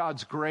of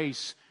God's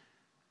grace?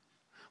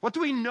 What do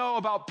we know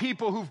about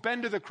people who've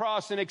been to the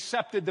cross and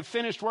accepted the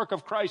finished work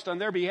of Christ on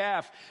their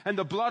behalf, and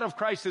the blood of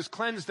Christ has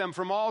cleansed them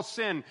from all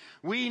sin?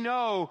 We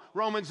know,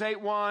 Romans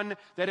 8:1,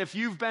 that if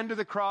you've been to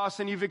the cross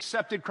and you've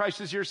accepted Christ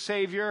as your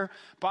Savior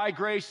by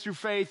grace through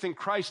faith in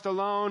Christ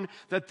alone,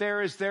 that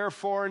there is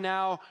therefore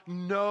now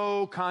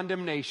no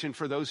condemnation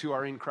for those who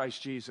are in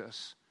Christ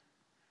Jesus.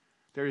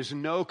 There is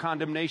no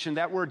condemnation.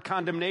 That word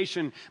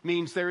condemnation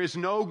means there is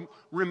no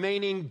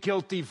remaining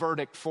guilty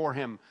verdict for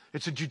him.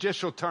 It's a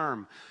judicial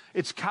term.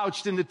 It's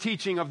couched in the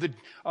teaching of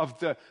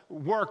the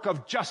work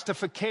of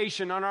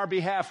justification on our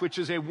behalf, which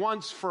is a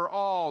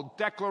once-for-all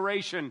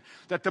declaration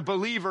that the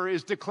believer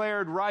is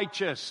declared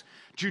righteous.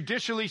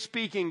 Judicially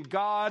speaking,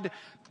 God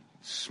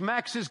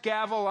smacks his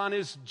gavel on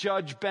his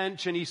judge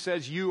bench and he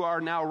says, you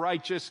are now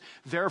righteous.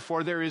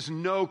 Therefore, there is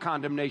no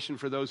condemnation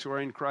for those who are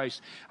in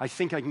Christ. I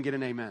think I can get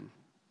an amen.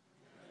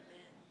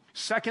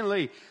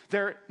 Secondly,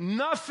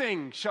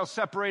 nothing shall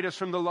separate us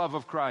from the love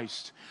of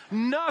Christ.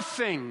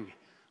 Nothing.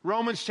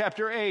 Romans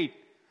chapter 8.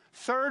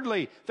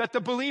 Thirdly, that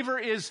the believer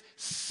is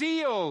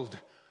sealed.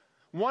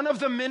 One of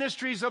the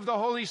ministries of the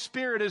Holy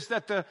Spirit is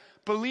that the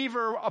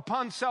believer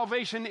upon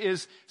salvation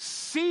is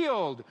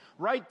sealed.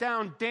 Write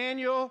down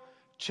Daniel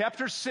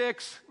chapter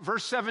 6,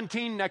 verse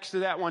 17 next to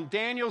that one.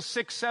 Daniel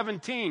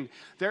 6:17.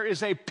 There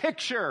is a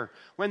picture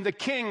when the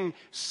king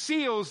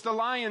seals the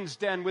lion's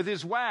den with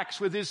his wax,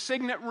 with his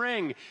signet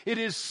ring. It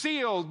is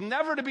sealed,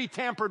 never to be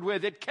tampered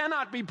with. It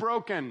cannot be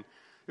broken.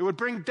 It would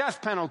bring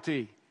death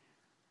penalty.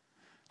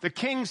 The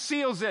king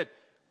seals it.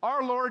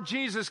 Our Lord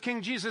Jesus,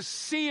 King Jesus,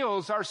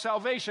 seals our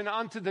salvation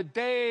unto the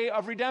day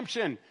of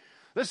redemption.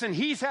 Listen,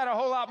 he's had a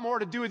whole lot more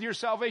to do with your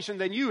salvation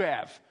than you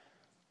have.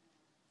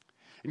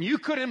 And you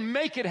couldn't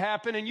make it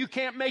happen, and you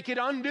can't make it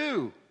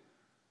undo.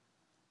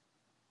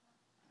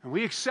 And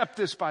we accept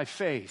this by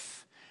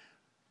faith.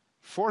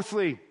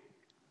 Fourthly,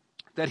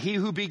 that he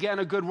who began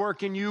a good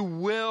work in you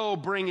will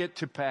bring it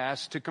to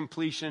pass, to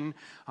completion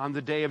on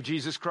the day of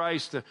Jesus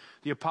Christ.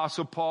 The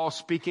Apostle Paul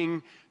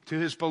speaking to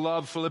his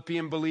beloved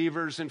Philippian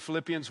believers in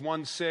Philippians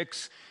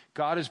 1:6,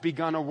 God has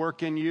begun a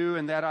work in you,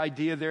 and that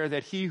idea there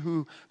that he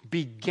who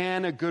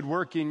began a good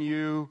work in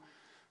you,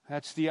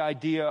 that's the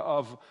idea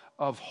of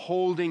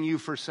holding you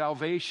for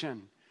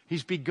salvation.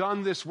 He's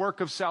begun this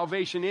work of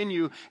salvation in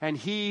you, and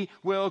he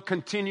will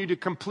continue to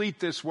complete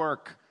this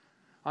work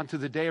unto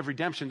the day of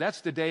redemption. That's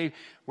the day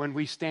when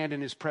we stand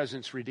in his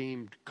presence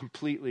redeemed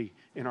completely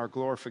in our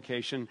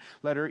glorification.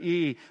 Letter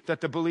E, that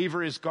the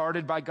believer is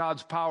guarded by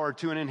God's power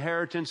to an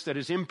inheritance that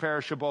is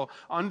imperishable,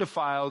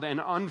 undefiled,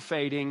 and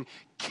unfading,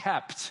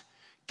 kept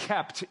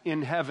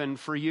in heaven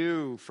for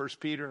you. 1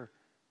 Peter.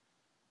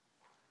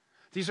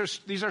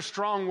 These are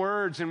strong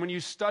words, and when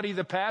you study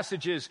the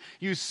passages,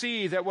 you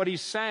see that what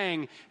he's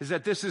saying is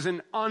that this is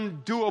an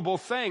undoable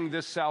thing,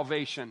 this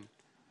salvation.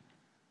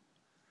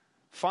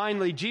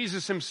 Finally,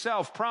 Jesus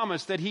himself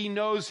promised that he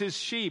knows his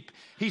sheep.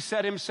 He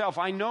said himself,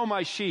 I know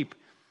my sheep,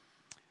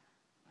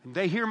 and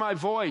they hear my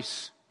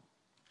voice,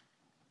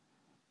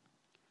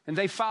 and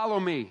they follow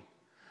me.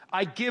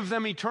 I give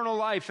them eternal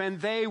life, and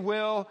they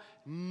will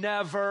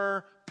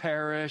never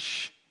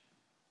perish.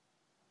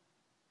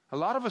 A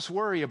lot of us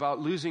worry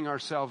about losing our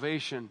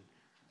salvation.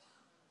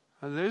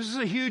 This is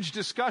a huge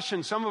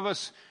discussion. Some of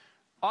us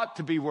ought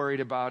to be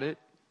worried about it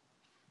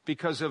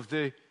because of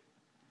the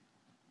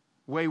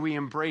way we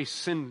embrace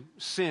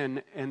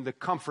sin and the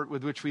comfort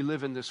with which we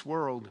live in this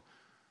world.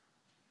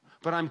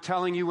 But I'm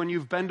telling you, when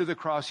you've been to the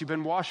cross, you've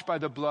been washed by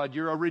the blood,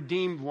 you're a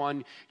redeemed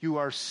one, you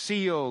are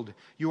sealed,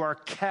 you are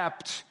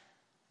kept.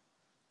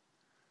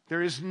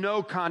 There is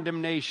no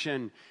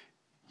condemnation.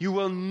 You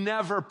will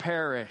never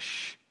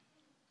perish.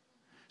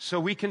 So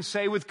we can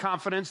say with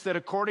confidence that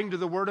according to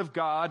the Word of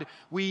God,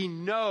 we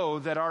know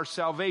that our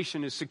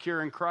salvation is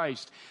secure in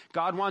Christ.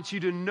 God wants you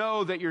to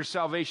know that your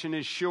salvation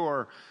is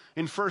sure.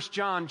 In 1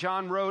 John,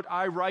 John wrote,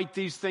 I write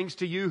these things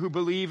to you who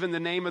believe in the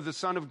name of the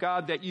Son of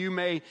God, that you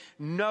may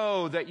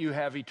know that you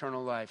have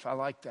eternal life. I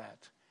like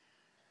that.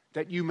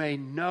 That you may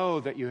know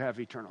that you have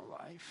eternal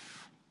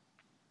life.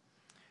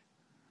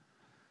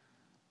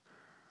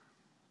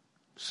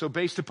 So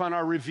based upon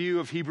our review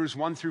of Hebrews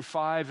 1 through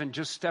 5 and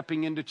just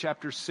stepping into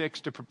chapter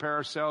 6 to prepare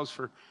ourselves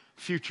for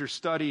future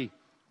study,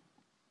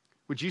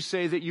 would you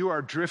say that you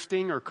are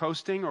drifting or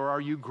coasting, or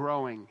are you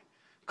growing?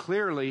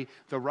 Clearly,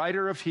 the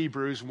writer of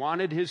Hebrews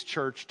wanted his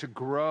church to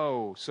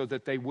grow so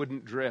that they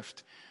wouldn't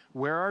drift.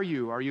 Where are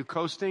you? Are you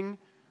coasting,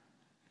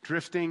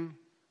 drifting?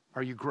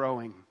 Are you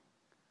growing?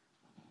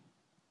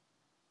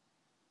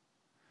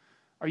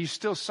 Are you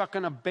still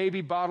sucking a baby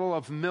bottle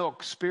of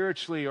milk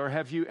spiritually, or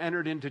have you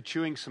entered into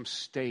chewing some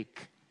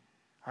steak?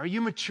 Are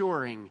you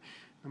maturing?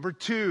 Number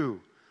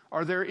 2,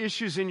 are there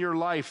issues in your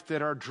life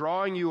that are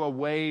drawing you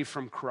away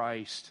from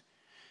Christ?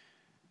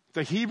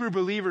 The Hebrew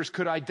believers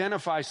could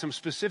identify some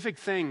specific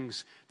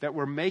things that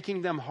were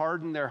making them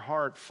harden their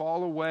heart,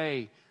 fall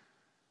away,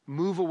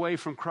 move away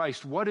from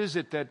Christ. What is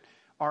it that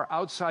are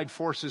outside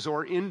forces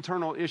or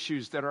internal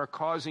issues that are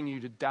causing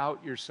you to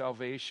doubt your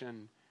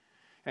salvation?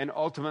 And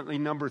ultimately,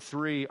 number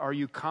 3, are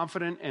you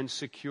confident and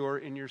secure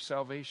in your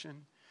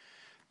salvation?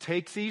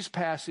 take these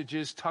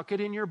passages, tuck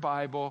it in your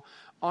Bible,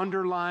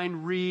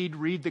 underline,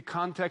 read the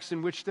context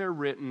in which they're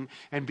written,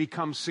 and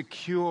become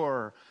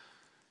secure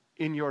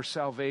in your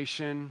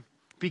salvation.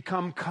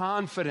 Become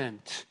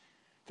confident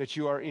that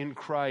you are in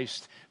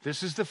Christ.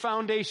 This is the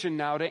foundation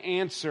now to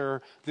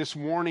answer this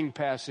warning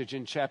passage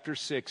in chapter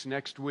 6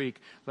 next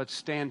week. Let's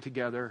stand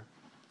together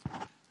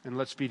and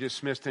let's be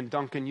dismissed. And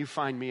Duncan, you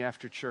find me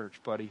after church,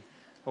 buddy.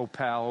 Oh,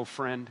 pal, oh,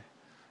 friend.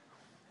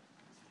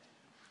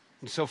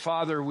 And so,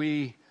 Father,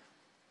 we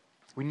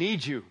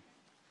need you.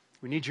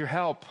 We need your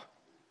help.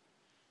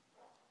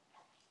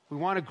 We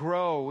want to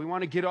grow. We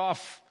want to get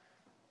off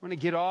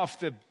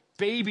the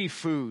baby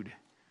food.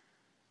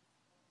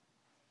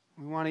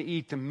 We want to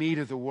eat the meat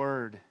of the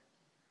Word.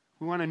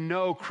 We want to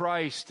know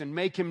Christ and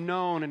make Him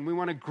known, and we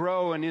want to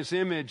grow in His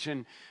image,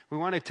 and we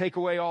want to take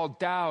away all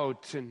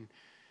doubt. And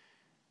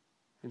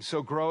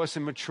so grow us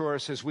and mature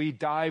us as we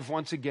dive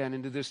once again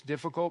into this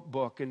difficult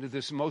book, into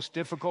this most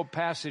difficult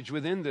passage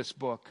within this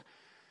book.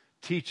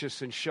 Teach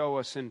us and show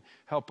us and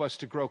help us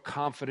to grow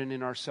confident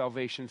in our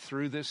salvation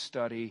through this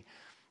study.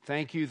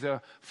 Thank you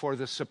for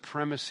the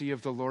supremacy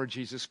of the Lord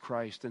Jesus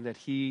Christ and that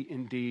He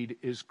indeed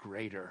is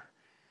greater.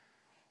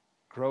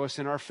 Grow us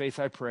in our faith,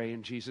 I pray,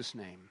 in Jesus'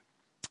 name.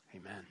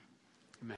 Amen.